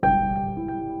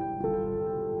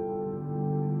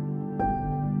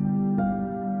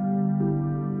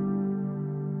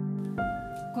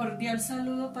Cordial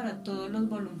saludo para todos los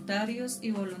voluntarios y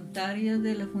voluntarias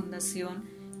de la Fundación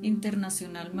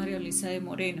Internacional María Luisa de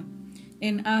Moreno.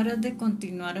 En aras de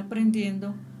continuar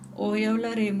aprendiendo, hoy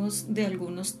hablaremos de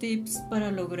algunos tips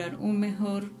para lograr una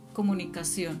mejor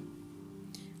comunicación.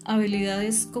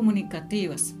 Habilidades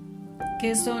comunicativas.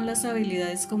 ¿Qué son las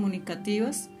habilidades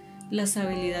comunicativas? Las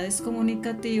habilidades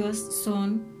comunicativas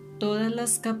son todas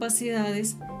las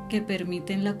capacidades que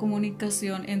permiten la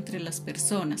comunicación entre las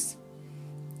personas.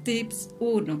 Tips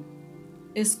 1.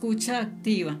 Escucha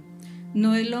activa.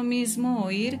 No es lo mismo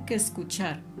oír que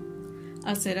escuchar.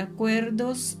 Hacer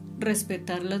acuerdos,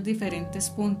 respetar los diferentes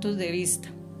puntos de vista.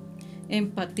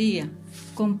 Empatía.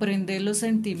 Comprender los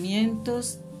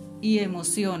sentimientos y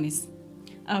emociones.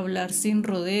 Hablar sin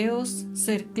rodeos,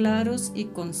 ser claros y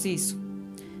conciso.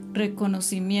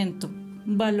 Reconocimiento.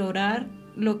 Valorar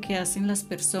lo que hacen las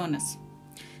personas.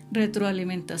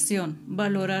 Retroalimentación.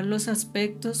 Valorar los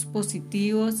aspectos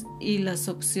positivos y las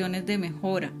opciones de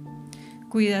mejora.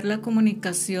 Cuidar la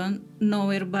comunicación no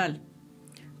verbal,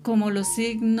 como los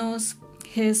signos,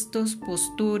 gestos,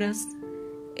 posturas,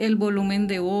 el volumen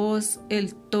de voz,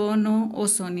 el tono o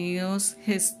sonidos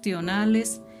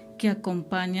gestionales que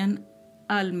acompañan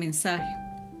al mensaje.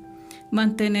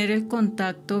 Mantener el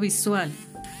contacto visual.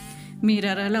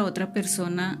 Mirar a la otra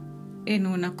persona en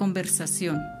una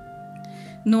conversación.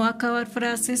 No acabar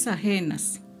frases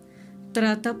ajenas.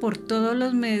 Trata por todos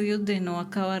los medios de no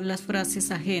acabar las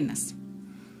frases ajenas.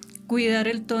 Cuidar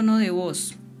el tono de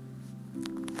voz.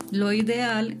 Lo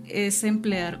ideal es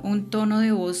emplear un tono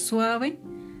de voz suave,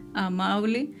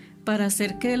 amable, para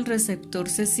hacer que el receptor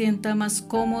se sienta más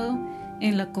cómodo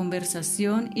en la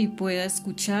conversación y pueda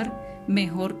escuchar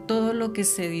mejor todo lo que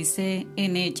se dice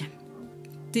en ella.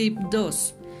 Tip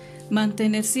 2.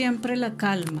 Mantener siempre la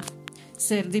calma.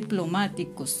 Ser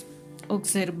diplomáticos,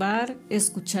 observar,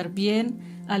 escuchar bien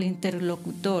al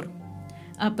interlocutor,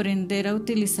 aprender a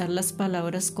utilizar las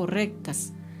palabras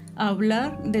correctas,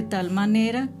 hablar de tal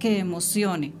manera que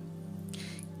emocione,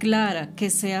 clara, que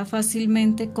sea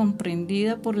fácilmente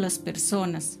comprendida por las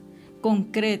personas,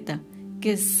 concreta,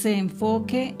 que se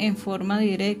enfoque en forma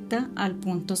directa al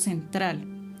punto central,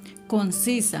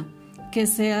 concisa, que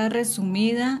sea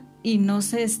resumida y no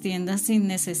se extienda sin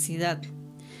necesidad.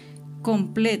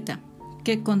 Completa,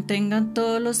 que contengan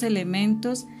todos los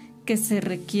elementos que se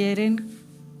requieren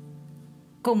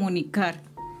comunicar,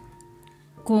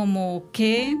 como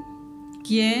qué,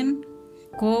 quién,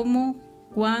 cómo,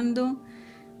 cuándo,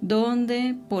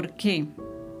 dónde, por qué.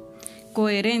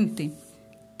 Coherente,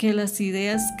 que las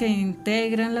ideas que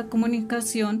integran la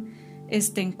comunicación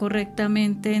estén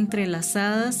correctamente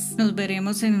entrelazadas. Nos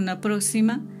veremos en una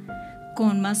próxima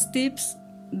con más tips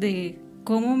de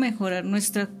cómo mejorar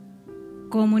nuestra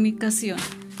comunicación.